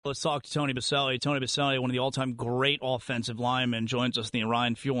Let's talk to Tony Boselli. Tony Boselli, one of the all-time great offensive linemen, joins us in the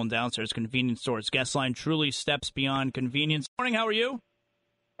Orion Fuel and Downstairs Convenience Stores guest line. Truly steps beyond convenience. Morning, how are you?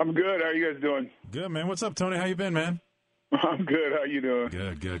 I'm good. How are you guys doing? Good, man. What's up, Tony? How you been, man? I'm good. How you doing?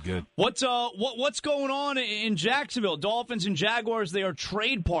 Good. What's going on in Jacksonville? Dolphins and Jaguars, they are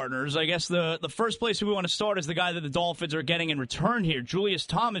trade partners. I guess the first place we want to start is the guy that the Dolphins are getting in return here, Julius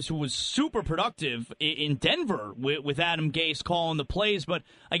Thomas, who was super productive in Denver with Adam Gase calling the plays, but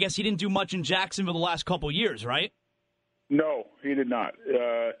I guess he didn't do much in Jacksonville the last couple years, right? No, he did not.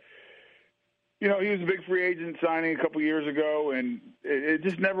 He was a big free agent signing a couple years ago, and it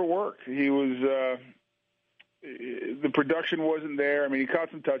just never worked. He was the production wasn't there. I mean, he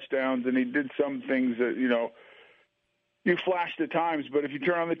caught some touchdowns, and he did some things that, you flashed at times. But if you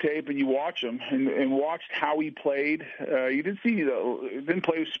turn on the tape and you watch him and watched how he played, you didn't see didn't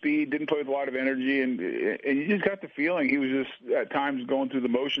play with speed, didn't play with a lot of energy, and you just got the feeling he was just at times going through the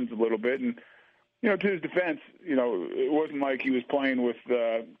motions a little bit. And, to his defense, it wasn't like he was playing with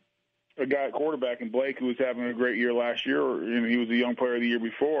a guy at quarterback in Blake who was having a great year last year, or he was a young player the year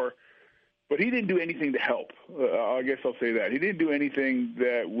before. But he didn't do anything to help. I guess I'll say that. He didn't do anything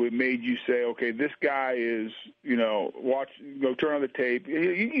that would made you say, okay, this guy is, turn on the tape.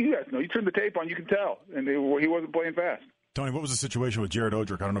 You guys know, you turn the tape on, you can tell. And he wasn't playing fast. Tony, what was the situation with Jared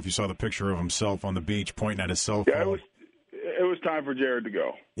Odrick? I don't know if you saw the picture of himself on the beach pointing at his cell phone. Yeah, it was time for Jared to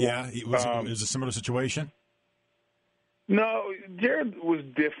go. Yeah? It was a similar situation? No, Jared was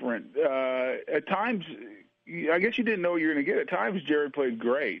different. At times, I guess you didn't know what you were going to get. At times, Jared played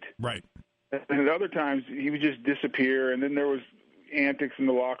great. Right. And at other times, he would just disappear, and then there was antics in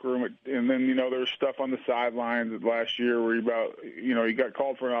the locker room, and then, there was stuff on the sidelines last year where he got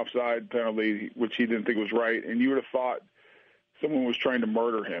called for an offside penalty, which he didn't think was right, and you would have thought someone was trying to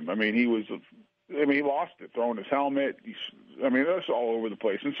murder him. I mean, he lost it, throwing his helmet. That's all over the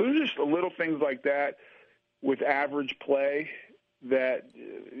place. And so there's just little things like that with average play that,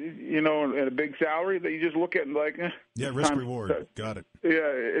 at a big salary that you just look at and like, yeah, risk reward. Got it. Yeah,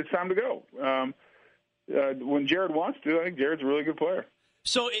 it's time to go. When Jared wants to, I think Jared's a really good player.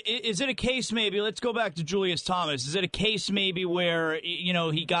 So is it a case maybe, let's go back to Julius Thomas, is it a case maybe where,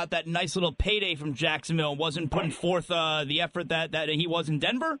 he got that nice little payday from Jacksonville and wasn't putting forth the effort that he was in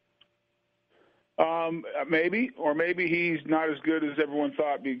Denver? Maybe, or maybe he's not as good as everyone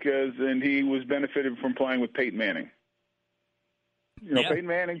thought and he was benefited from playing with Peyton Manning. Peyton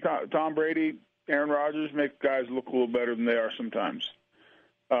Manning, Tom Brady, Aaron Rodgers make guys look a little better than they are sometimes.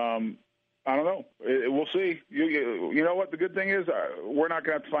 I don't know. We'll see. You know what? The good thing is we're not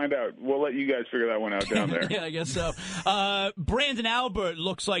going to have to find out. We'll let you guys figure that one out down there. Yeah, I guess so. Brandon Albert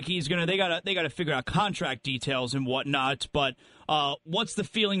looks like he's going to – they got to figure out contract details and whatnot, but what's the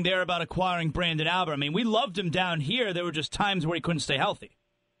feeling there about acquiring Brandon Albert? I mean, we loved him down here. There were just times where he couldn't stay healthy.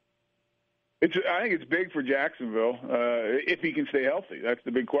 I think it's big for Jacksonville if he can stay healthy. That's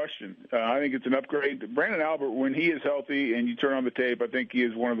the big question. I think it's an upgrade. Brandon Albert, when he is healthy and you turn on the tape, I think he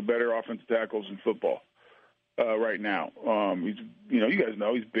is one of the better offensive tackles in football right now. He's, you guys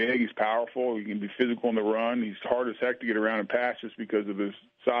know he's big, he's powerful, he can be physical in the run. He's hard as heck to get around and pass just because of his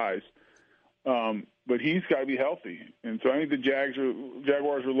size. But he's got to be healthy. And so I think the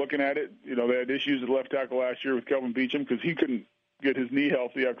Jaguars are looking at it. They had issues at left tackle last year with Kelvin Beachum because he couldn't get his knee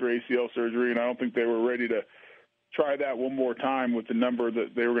healthy after ACL surgery, and I don't think they were ready to try that one more time with the number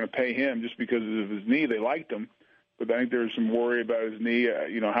that they were going to pay him just because of his knee. They liked him, but I think there was some worry about his knee,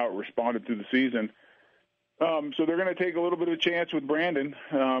 how it responded through the season. So they're going to take a little bit of a chance with Brandon.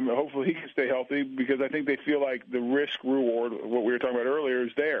 Hopefully he can stay healthy because I think they feel like the risk-reward, what we were talking about earlier,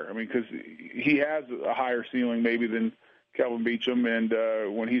 is there. I mean, because he has a higher ceiling maybe than Kelvin Beachum,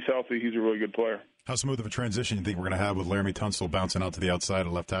 and when he's healthy, he's a really good player. How smooth of a transition do you think we're going to have with Laramie Tunsil bouncing out to the outside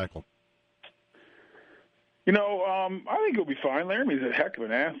of left tackle? I think he'll be fine. Laramie's a heck of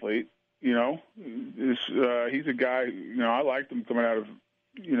an athlete. He's a guy, I liked him coming out of,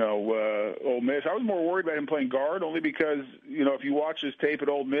 Ole Miss. I was more worried about him playing guard only because, if you watch his tape at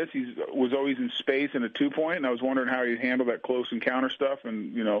Ole Miss, he was always in space in a 2-point, and I was wondering how he'd handle that close encounter stuff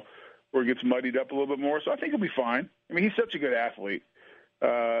and, where it gets muddied up a little bit more. So I think he'll be fine. I mean, he's such a good athlete.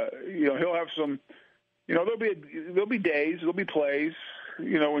 He'll have some, there'll be days, there'll be plays,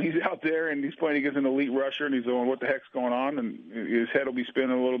 when he's out there and he's playing against an elite rusher and he's going, what the heck's going on? And his head will be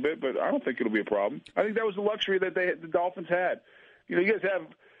spinning a little bit, but I don't think it'll be a problem. I think that was the luxury that the Dolphins had. You guys have,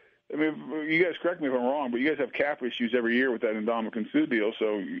 you guys correct me if I'm wrong, but you guys have cap issues every year with that Ndamukong Suh deal.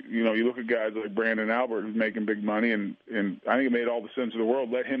 So, you look at guys like Brandon Albert who's making big money, and I think it made all the sense in the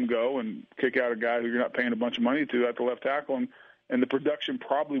world. Let him go and kick out a guy who you're not paying a bunch of money to at the left tackle, and the production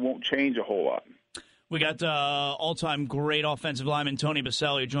probably won't change a whole lot. We got all-time great offensive lineman Tony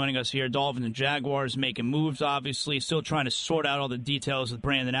Boselli joining us here. Dolphins and Jaguars making moves, obviously. Still trying to sort out all the details with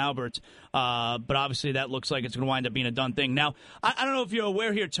Brandon Albert. But obviously that looks like it's going to wind up being a done thing. Now, I don't know if you're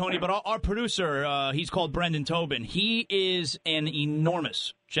aware here, Tony, but our producer, he's called Brendan Tobin. He is an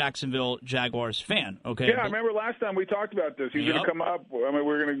enormous Jacksonville Jaguars fan. Okay. Yeah, I remember last time we talked about this. He's going to come up. I mean,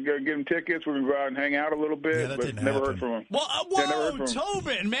 we're going to give him tickets. We're going to go out and hang out a little bit. Yeah, but never heard from him. Well, whoa,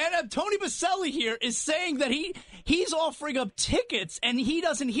 Tobin, man. Tony Boselli here is saying that he's offering up tickets and he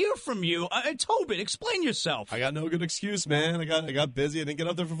doesn't hear from you. Tobin, explain yourself. I got no good excuse, man. I got busy. I didn't get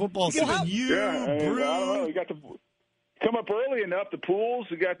up there for football season. I don't know. You got to come up early enough. The pools.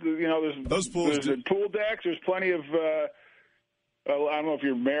 You got there's those pools. There's the pool decks. There's plenty of. I don't know if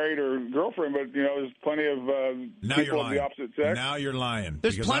you're married or girlfriend, but there's plenty of people of the opposite sex. Now you're lying.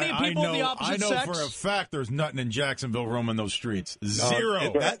 There's plenty of people of the opposite sex. I know for a fact there's nothing in Jacksonville roaming those streets.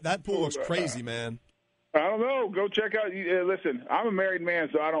 Zero. That pool looks crazy, man. I don't know. Go check out. Listen, I'm a married man,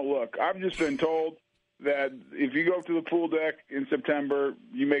 so I don't look. I've just been told that if you go to the pool deck in September,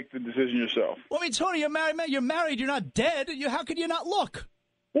 you make the decision yourself. Well, I mean, Tony, you're married, man. You're married. You're not dead. How could you not look?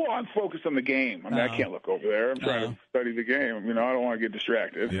 Well, I'm focused on the game. I mean, I can't look over there. I'm trying to study the game. I don't want to get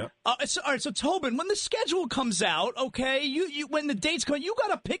distracted. Yeah. All right, so Tobin, when the schedule comes out, okay, you when the dates come, you got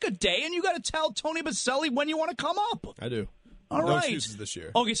to pick a day and you got to tell Tony Boselli when you want to come up. I do. All no right. excuses this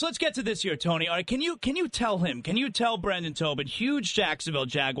year. Okay, so let's get to this year, Tony. All right, can you tell him? Can you tell Brendan Tobin, huge Jacksonville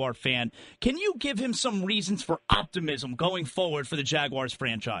Jaguar fan? Can you give him some reasons for optimism going forward for the Jaguars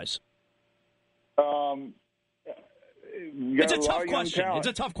franchise? It's a tough question. It's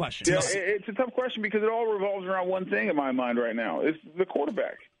a tough question. Yeah, it's a tough question because it all revolves around one thing in my mind right now. It's the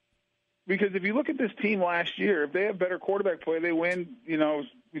quarterback. Because if you look at this team last year, if they have better quarterback play, they win,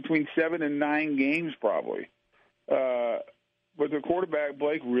 between 7 and 9 games probably. But the quarterback,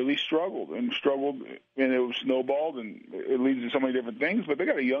 Blake, really struggled, and it was snowballed, and it leads to so many different things. But they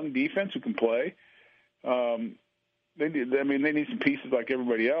got a young defense who can play. They need some pieces like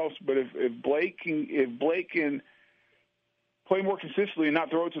everybody else. But if Blake can play more consistently and not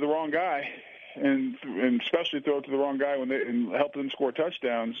throw it to the wrong guy, and especially throw it to the wrong guy and help them score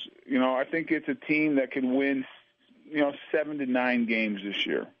touchdowns, I think it's a team that can win 7 to 9 games this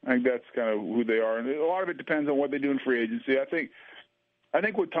year. I think that's kind of who they are. And a lot of it depends on what they do in free agency. I think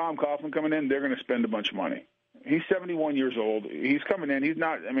with Tom Coughlin coming in, they're going to spend a bunch of money. He's 71 years old. He's coming in. He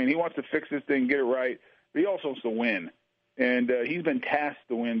wants to fix this thing, get it right, but he also wants to win. And he's been tasked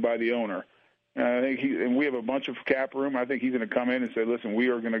to win by the owner. I think and we have a bunch of cap room. I think he's going to come in and say, listen, we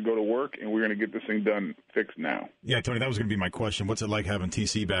are going to go to work, and we're going to get this thing done, fixed now. Yeah, Tony, that was going to be my question. What's it like having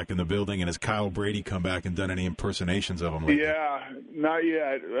TC back in the building, and has Kyle Brady come back and done any impersonations of him lately? Yeah, not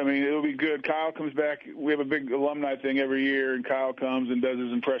yet. I mean, it'll be good. Kyle comes back. We have a big alumni thing every year, and Kyle comes and does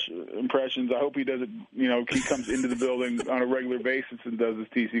his impressions. I hope he does it, he comes into the building on a regular basis and does his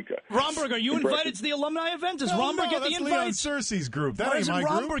TC cut. Romberg, are you invited to the alumni event? Does Romberg get the invite? Leon Cersei's group. That ain't my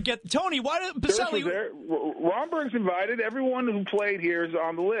Romberg group. get Tony, why did Boselli? Romberg's invited. Everyone who played here is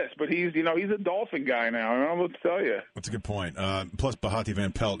on the list, but he's a Dolphin guy now. I don't know what to tell you. That's a good point. Plus, Bahati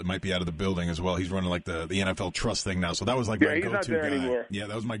Van Pelt might be out of the building as well. He's running like the NFL Trust thing now, so that was like my go-to guy. He's not there anymore. Yeah,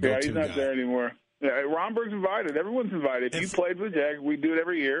 that was my go-to guy. Yeah, he's not there anymore. Yeah, Romberg's invited. Everyone's invited. If you played with Jag, we do it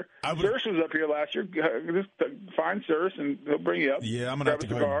every year. Surs was up here last year. Just find Surs, and he'll bring you up. Yeah, I'm going to have to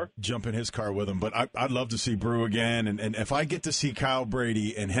go jump in his car with him. But I'd love to see Brew again. And if I get to see Kyle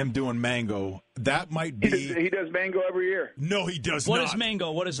Brady and him doing Mango, that might be... He does Mango every year. No, he does not. What is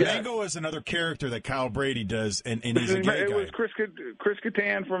Mango? What is that? Mango is another character that Kyle Brady does, and he's a gay guy. It was Chris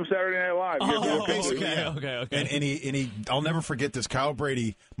Kattan from Saturday Night Live. Okay. And he, I'll never forget this. Kyle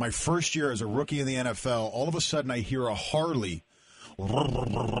Brady, my first year as a rookie in the NFL, all of a sudden I hear a Harley in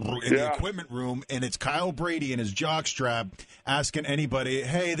the equipment room, and it's Kyle Brady in his jockstrap asking anybody,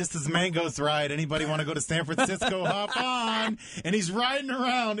 hey, this is Mango's ride. Anybody want to go to San Francisco? Hop on. And he's riding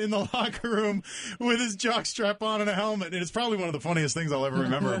around in the locker room with his jockstrap on and a helmet. And it's probably one of the funniest things I'll ever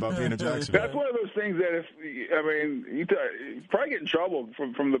remember about being a Jacksonville. That's one of those things that you probably get in trouble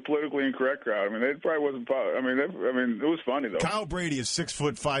from the politically incorrect crowd. I mean, it probably wasn't. It was funny though. Kyle Brady is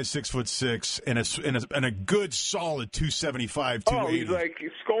 6'5", 6'6", and a good solid 275, 280. He's like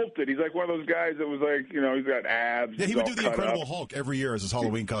sculpted. He's like one of those guys that was like, he's got abs. Yeah, he would do the Incredible Hulk every year as his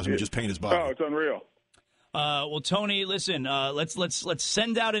Halloween costume. Just paint his body. Oh, it's unreal. Well, Tony, listen. Let's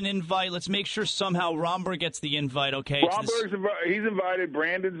send out an invite. Let's make sure somehow Romberg gets the invite. Okay, he's invited.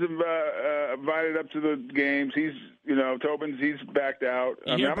 Brandon's invited up to the games. He's Tobin's. He's backed out.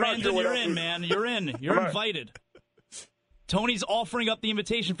 Brandon, you're in, man. You're in. You're invited. Tony's offering up the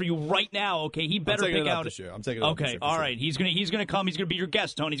invitation for you right now. Okay, he better pick out. I'm taking it up. Okay, all right. He's gonna come. He's gonna be your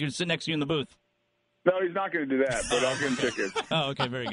guest, Tony. He's gonna sit next to you in the booth. No, he's not going to do that, but I'll get him tickets. Oh, okay, very good.